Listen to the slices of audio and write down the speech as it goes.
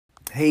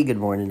Hey, good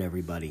morning,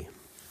 everybody.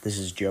 This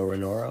is Joe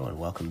Renoro, and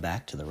welcome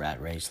back to the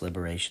Rat Race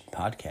Liberation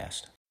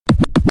Podcast.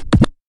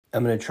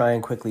 I'm going to try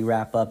and quickly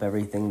wrap up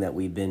everything that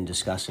we've been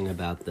discussing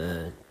about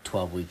the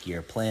 12-week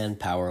year plan,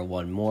 Power of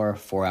One More,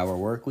 4-hour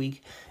work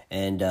week,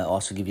 and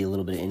also give you a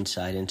little bit of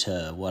insight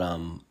into what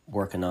I'm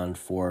working on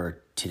for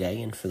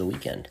today and for the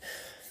weekend.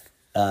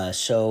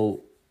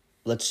 So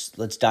let's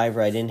dive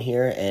right in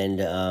here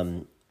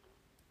and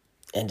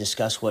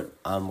discuss what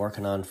I'm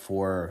working on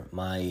for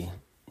my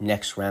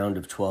next round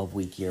of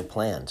 12-week year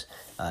plans.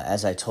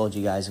 As I told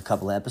you guys a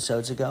couple of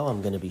episodes ago,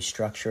 I'm going to be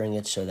structuring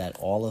it so that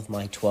all of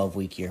my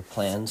 12-week year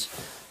plans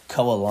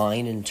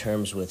co-align in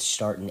terms with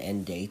start and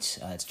end dates.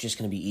 It's just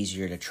going to be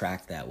easier to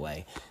track that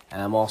way.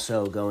 And I'm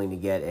also going to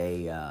get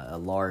a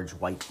large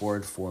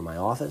whiteboard for my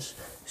office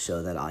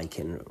so that I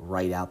can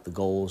write out the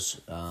goals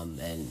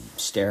and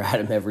stare at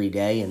them every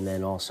day, and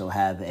then also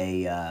have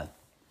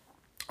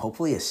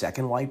hopefully a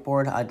second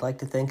whiteboard, I'd like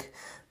to think,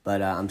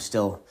 but I'm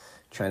still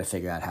trying to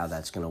figure out how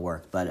that's going to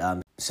work.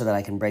 But so that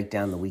I can break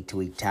down the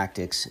week-to-week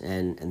tactics,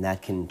 and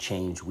that can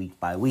change week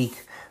by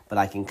week, but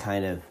I can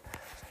kind of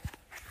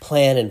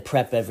plan and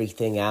prep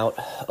everything out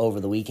over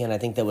the weekend. I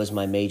think that was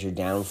my major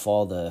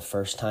downfall the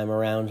first time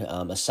around,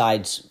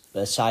 aside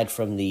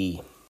from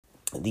the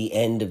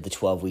end of the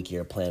 12-week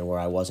year plan where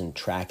I wasn't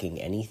tracking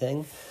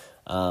anything.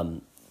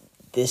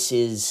 This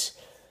is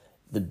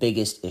the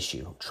biggest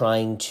issue,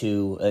 trying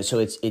to so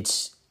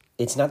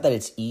it's not that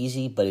it's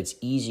easy, but it's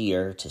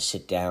easier to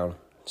sit down,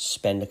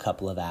 spend a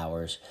couple of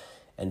hours,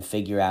 and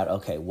figure out,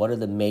 okay, what are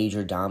the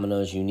major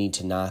dominoes you need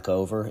to knock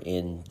over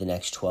in the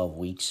next 12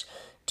 weeks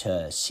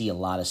to see a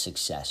lot of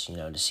success,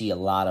 to see a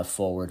lot of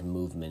forward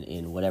movement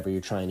in whatever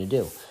you're trying to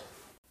do.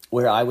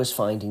 Where I was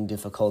finding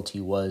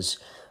difficulty was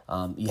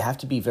you have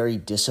to be very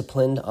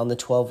disciplined on the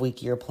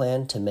 12-week year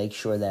plan to make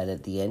sure that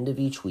at the end of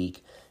each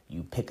week,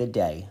 you pick a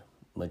day,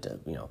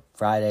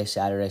 Friday,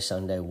 Saturday,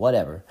 Sunday,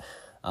 whatever.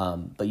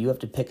 But you have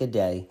to pick a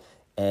day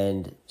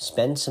and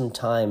spend some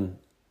time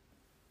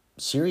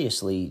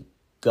seriously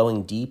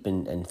going deep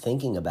and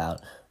thinking about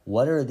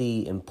what are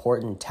the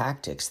important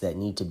tactics that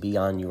need to be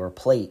on your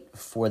plate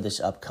for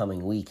this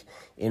upcoming week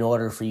in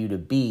order for you to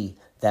be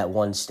that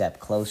one step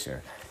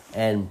closer.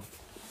 And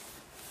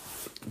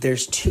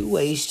there's two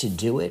ways to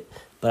do it,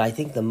 but I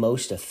think the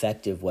most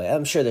effective way,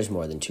 I'm sure there's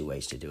more than two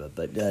ways to do it,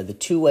 but the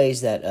two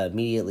ways that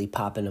immediately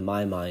pop into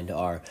my mind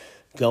are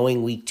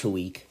going week to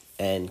week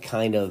and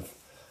kind of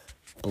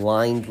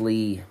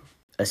blindly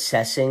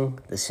assessing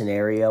the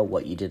scenario,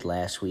 what you did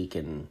last week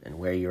and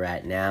where you're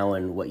at now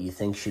and what you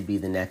think should be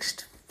the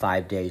next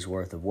 5 days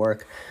worth of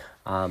work.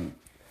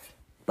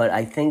 But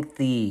I think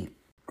the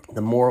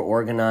more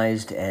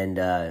organized and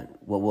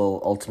what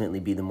will ultimately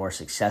be the more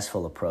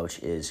successful approach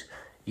is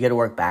you got to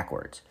work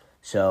backwards.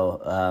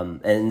 So,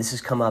 and this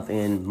has come up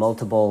in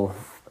multiple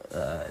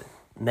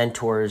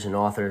mentors and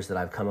authors that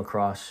I've come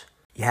across.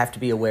 You have to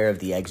be aware of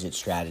the exit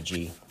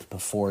strategy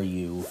before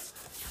you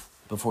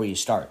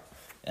start,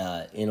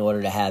 in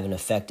order to have an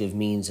effective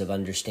means of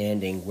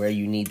understanding where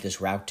you need this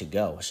route to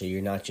go. So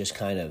you're not just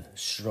kind of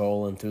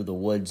strolling through the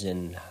woods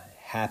and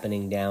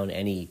happening down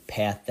any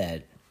path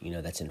that,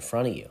 that's in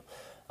front of you.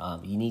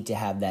 You need to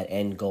have that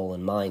end goal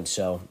in mind.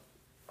 So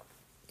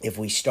if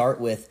we start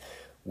with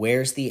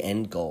where's the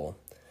end goal,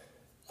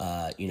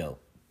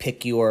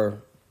 pick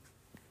your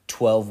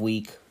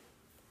 12-week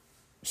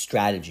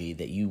strategy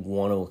that you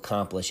want to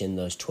accomplish in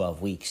those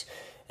 12 weeks.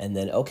 And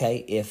then,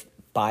 okay, if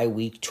by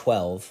week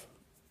 12,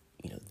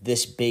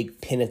 this big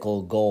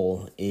pinnacle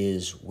goal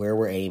is where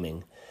we're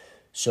aiming.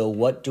 So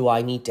what do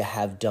I need to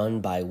have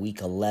done by week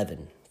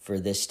 11 for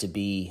this to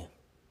be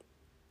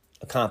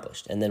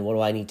accomplished? And then what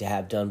do I need to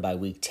have done by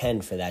week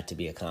 10 for that to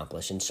be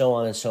accomplished? And so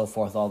on and so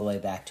forth all the way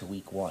back to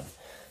week 1.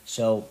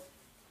 So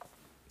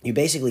you're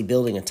basically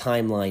building a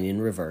timeline in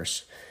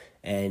reverse.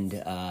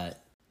 And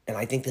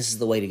I think this is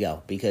the way to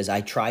go because I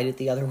tried it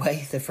the other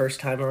way the first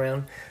time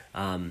around,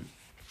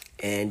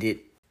 and it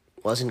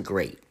wasn't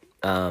great.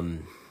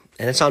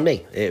 And it's on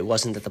me. It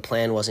wasn't that the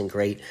plan wasn't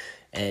great,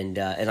 and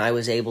I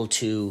was able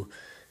to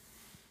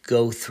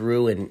go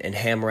through and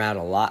hammer out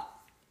a lot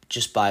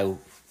just by,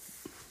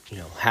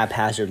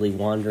 haphazardly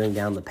wandering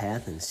down the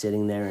path and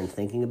sitting there and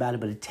thinking about it.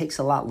 But it takes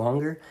a lot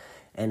longer,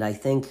 and I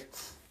think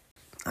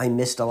I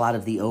missed a lot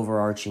of the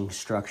overarching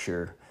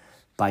structure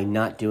by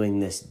not doing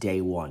this day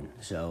one.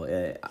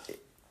 So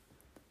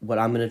what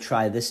I'm going to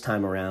try this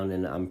time around,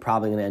 and I'm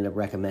probably going to end up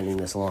recommending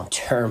this long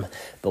term,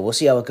 but we'll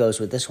see how it goes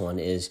with this one,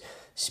 is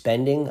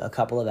spending a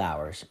couple of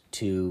hours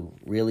to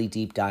really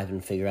deep dive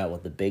and figure out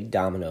what the big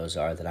dominoes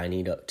are that I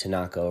need to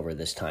knock over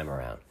this time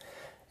around.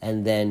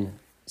 And then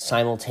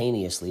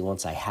simultaneously,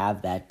 once I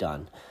have that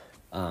done,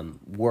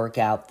 work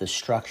out the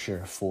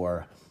structure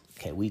for,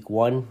 okay, week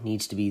 1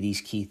 needs to be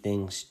these key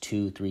things,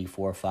 2, 3,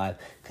 4, 5.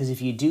 Because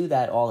if you do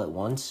that all at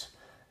once,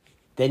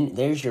 then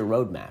there's your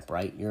roadmap,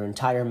 right? Your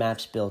entire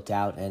map's built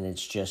out, and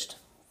it's just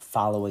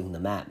following the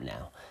map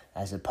now,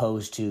 as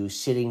opposed to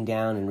sitting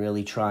down and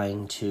really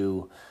trying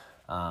to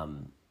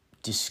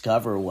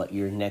discover what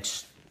your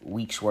next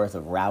week's worth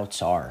of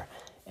routes are.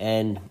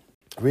 And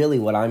really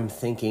what I'm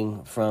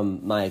thinking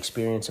from my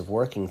experience of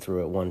working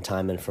through it one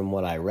time and from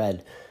what I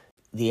read,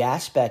 the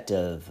aspect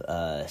of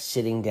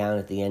sitting down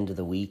at the end of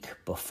the week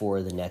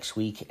before the next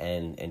week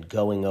and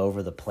going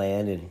over the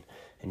plan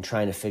and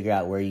trying to figure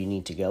out where you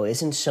need to go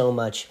isn't so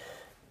much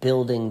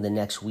building the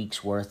next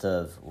week's worth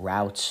of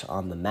routes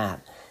on the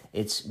map.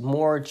 It's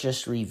more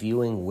just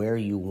reviewing where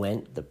you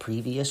went the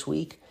previous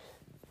week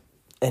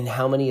and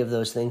how many of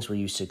those things were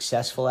you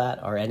successful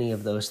at? Are any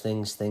of those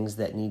things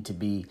that need to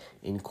be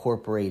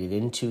incorporated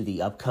into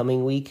the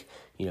upcoming week?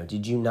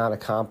 Did you not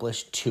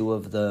accomplish 2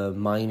 of the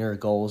minor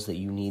goals that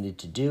you needed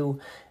to do?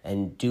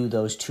 And do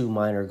those 2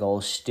 minor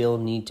goals still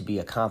need to be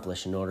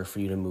accomplished in order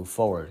for you to move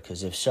forward?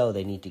 Because if so,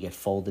 they need to get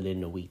folded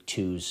into week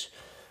 2's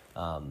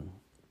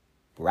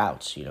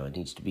routes. It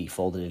needs to be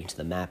folded into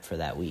the map for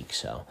that week.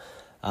 So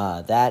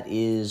that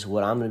is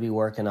what I'm going to be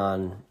working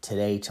on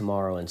today,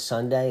 tomorrow, and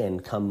Sunday.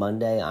 And come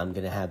Monday, I'm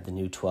going to have the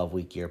new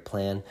 12-week year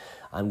plan.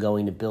 I'm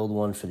going to build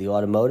one for the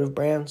automotive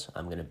brands.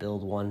 I'm going to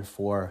build one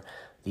for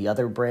the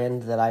other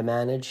brand that I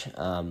manage,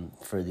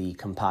 for the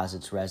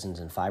composites, resins,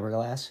 and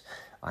fiberglass.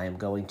 I am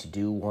going to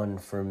do one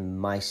for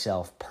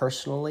myself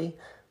personally,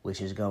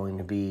 which is going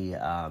to be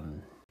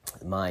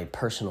my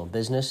personal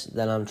business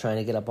that I'm trying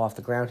to get up off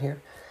the ground here.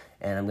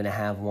 And I'm going to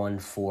have one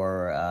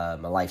for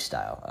my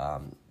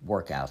lifestyle,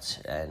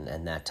 workouts,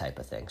 and that type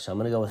of thing. So I'm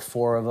going to go with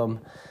 4 of them,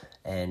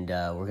 and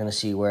we're going to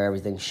see where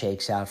everything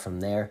shakes out from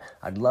there.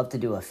 I'd love to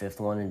do a 5th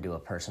one and do a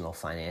personal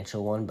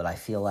financial one, but I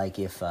feel like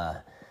if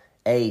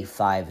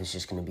 5 is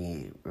just going to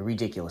be a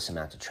ridiculous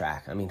amount to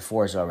track. I mean,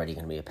 4 is already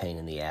going to be a pain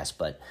in the ass,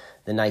 but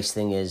the nice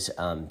thing is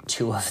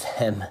 2 of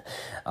them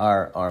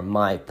are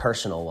my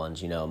personal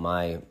ones,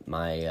 my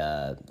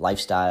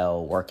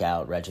lifestyle,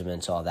 workout,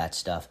 regiments, all that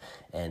stuff,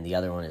 and the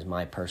other one is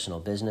my personal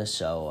business.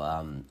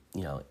 So,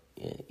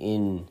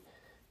 in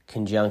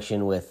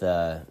conjunction with,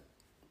 in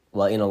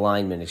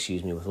alignment,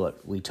 with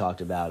what we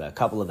talked about a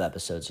couple of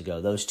episodes ago,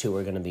 those 2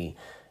 are going to be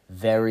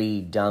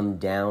very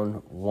dumbed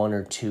down 1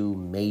 or 2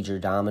 major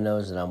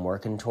dominoes that I'm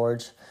working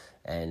towards,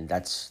 and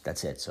that's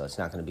it. So it's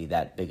not going to be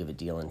that big of a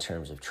deal in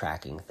terms of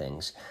tracking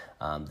things.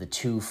 The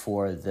 2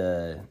 for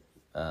the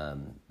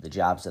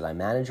jobs that I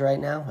manage right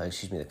now,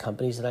 the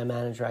companies that I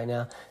manage right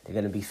now, they're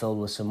going to be filled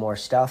with some more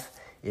stuff,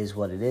 is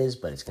what it is,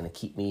 but it's going to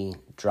keep me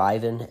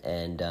driving,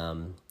 and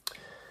I'm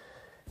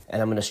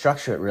going to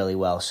structure it really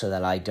well so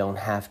that I don't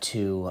have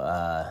to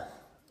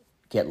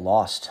get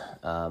lost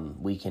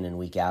week in and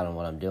week out on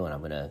what I'm doing. I'm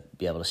going to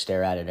be able to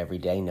stare at it every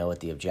day, know what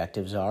the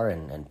objectives are,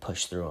 and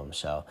push through them.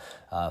 So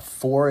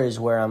 4 is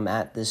where I'm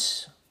at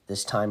this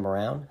time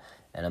around,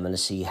 and I'm going to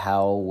see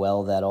how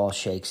well that all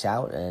shakes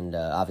out. And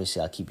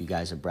obviously, I'll keep you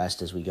guys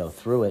abreast as we go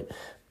through it.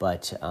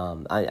 But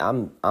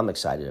I'm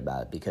excited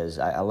about it because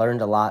I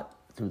learned a lot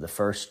through the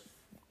first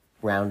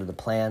round of the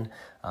plan,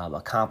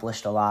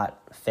 accomplished a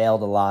lot,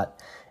 failed a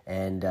lot,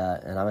 and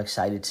I'm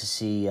excited to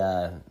see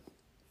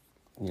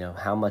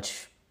how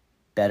much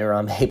better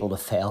I'm able to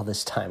fail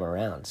this time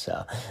around.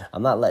 So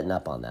I'm not letting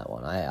up on that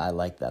one. I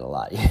like that a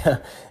lot.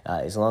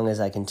 As long as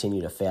I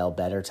continue to fail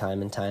better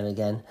time and time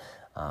again,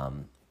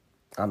 I'm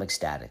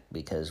ecstatic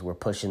because we're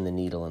pushing the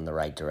needle in the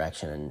right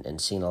direction and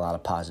seeing a lot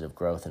of positive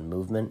growth and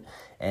movement.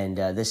 And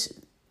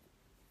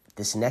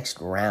this next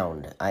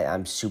round,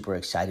 I'm super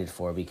excited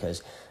for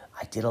because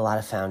I did a lot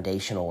of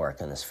foundational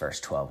work in this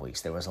first 12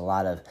 weeks. There was a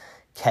lot of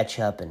catch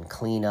up and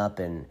clean up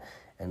and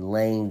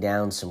laying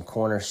down some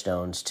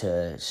cornerstones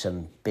to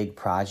some big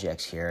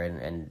projects here.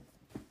 And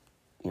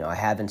I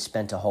haven't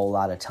spent a whole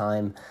lot of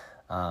time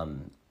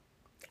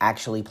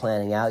actually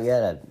planning out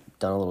yet. I've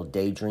done a little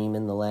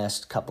daydreaming the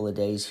last couple of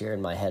days here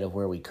in my head of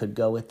where we could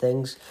go with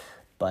things.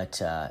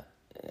 But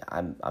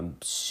I'm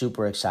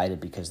super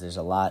excited because there's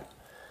a lot.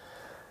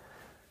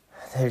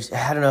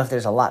 I don't know if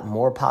there's a lot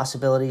more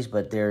possibilities,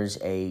 but there's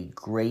a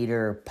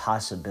greater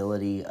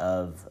possibility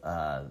of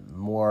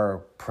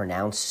more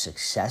pronounced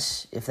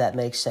success, if that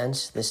makes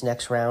sense, this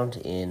next round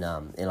in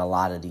a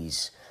lot of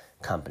these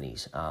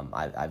companies.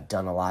 I've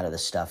done a lot of the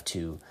stuff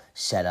to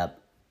set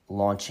up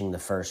launching the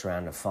first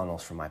round of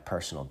funnels for my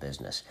personal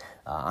business.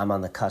 I'm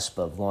on the cusp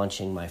of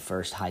launching my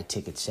first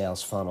high-ticket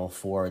sales funnel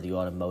for the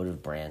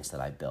automotive brands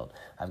that I built.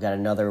 I've got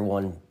another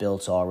one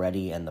built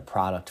already, and the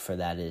product for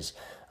that is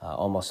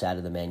almost out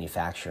of the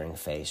manufacturing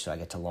phase, so I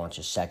get to launch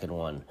a second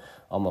one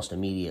almost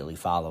immediately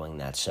following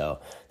that. So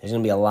there's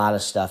going to be a lot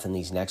of stuff in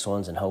these next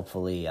ones, and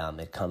hopefully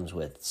it comes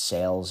with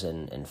sales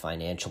and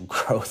financial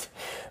growth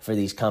for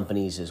these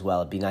companies as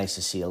well. It'd be nice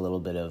to see a little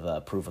bit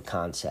of proof of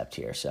concept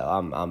here, so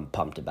I'm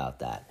pumped about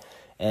that.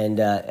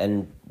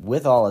 And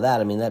with all of that,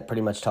 I mean, that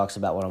pretty much talks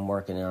about what I'm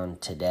working on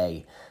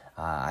today.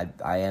 I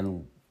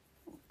am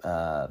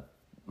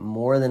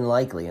more than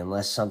likely,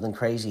 unless something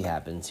crazy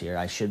happens here,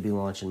 I should be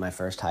launching my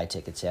first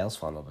high-ticket sales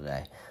funnel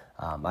today.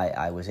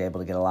 I was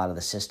able to get a lot of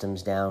the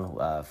systems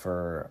down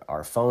for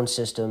our phone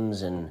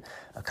systems and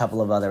a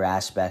couple of other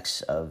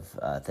aspects of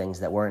things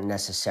that weren't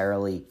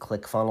necessarily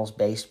ClickFunnels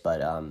based, but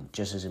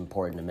just as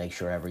important to make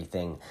sure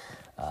everything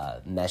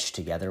meshed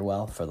together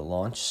well for the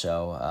launch.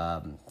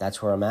 So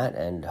that's where I'm at,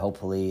 and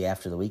hopefully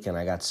after the weekend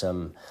I got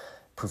some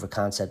proof of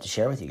concept to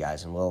share with you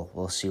guys, and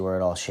we'll see where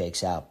it all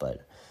shakes out.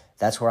 But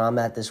that's where I'm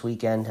at this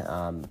weekend.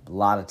 A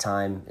lot of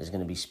time is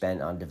going to be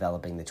spent on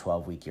developing the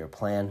 12-week year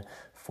plan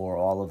for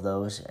all of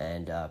those,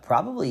 and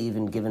probably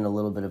even giving a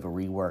little bit of a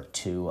rework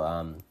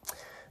to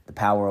the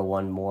Power of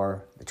One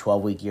More, the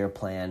 12-week year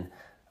plan.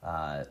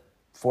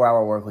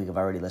 4-Hour Workweek I've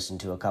already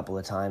listened to a couple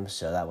of times,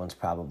 so that one's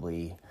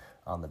probably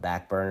on the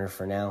back burner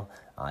for now.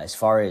 As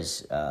far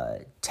as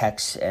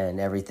texts and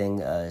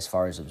everything, as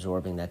far as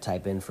absorbing that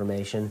type of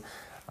information,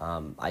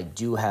 I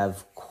do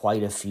have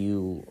quite a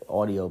few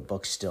audio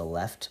books still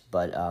left,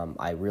 but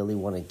I really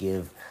want to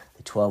give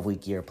the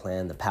 12-week year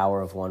plan, the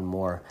Power of One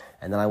More,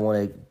 and then I want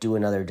to do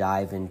another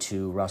dive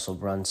into Russell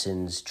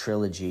Brunson's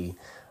trilogy,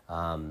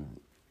 .com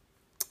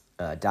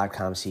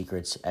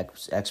secrets,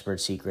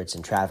 expert secrets,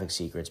 and traffic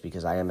secrets,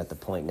 because I am at the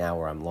point now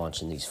where I'm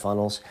launching these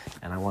funnels,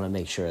 and I want to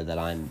make sure that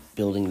I'm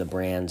building the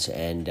brands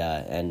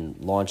and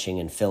launching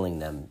and filling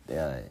them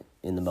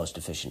in the most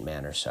efficient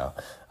manner. So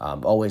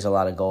always a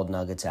lot of gold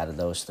nuggets out of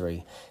those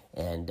three,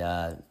 and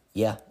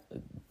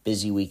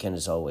busy weekend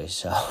as always.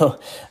 So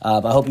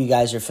I hope you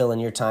guys are filling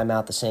your time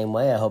out the same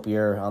way. I hope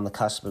you're on the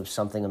cusp of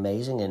something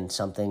amazing and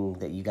something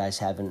that you guys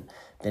haven't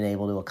been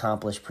able to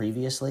accomplish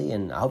previously.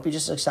 And I hope you're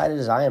just as excited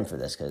as I am for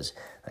this, because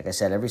like I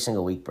said, every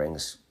single week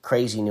brings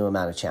crazy new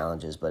amount of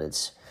challenges, but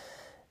it's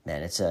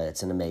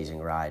an amazing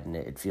ride, and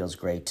it feels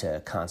great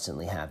to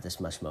constantly have this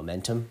much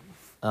momentum.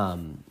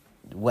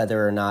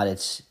 Whether or not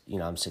it's,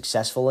 I'm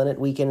successful in it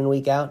week in and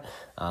week out,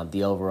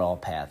 the overall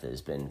path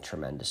has been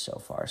tremendous so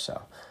far.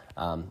 So,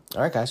 all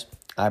right, guys,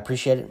 I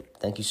appreciate it.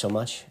 Thank you so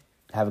much.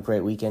 Have a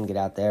great weekend. Get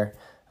out there,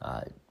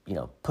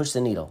 push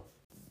the needle,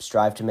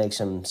 strive to make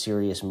some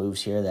serious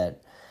moves here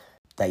that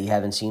you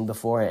haven't seen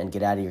before, and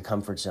get out of your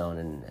comfort zone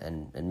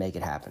and make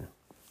it happen.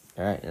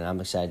 All right, and I'm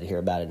excited to hear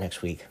about it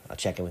next week. I'll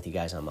check in with you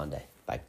guys on Monday.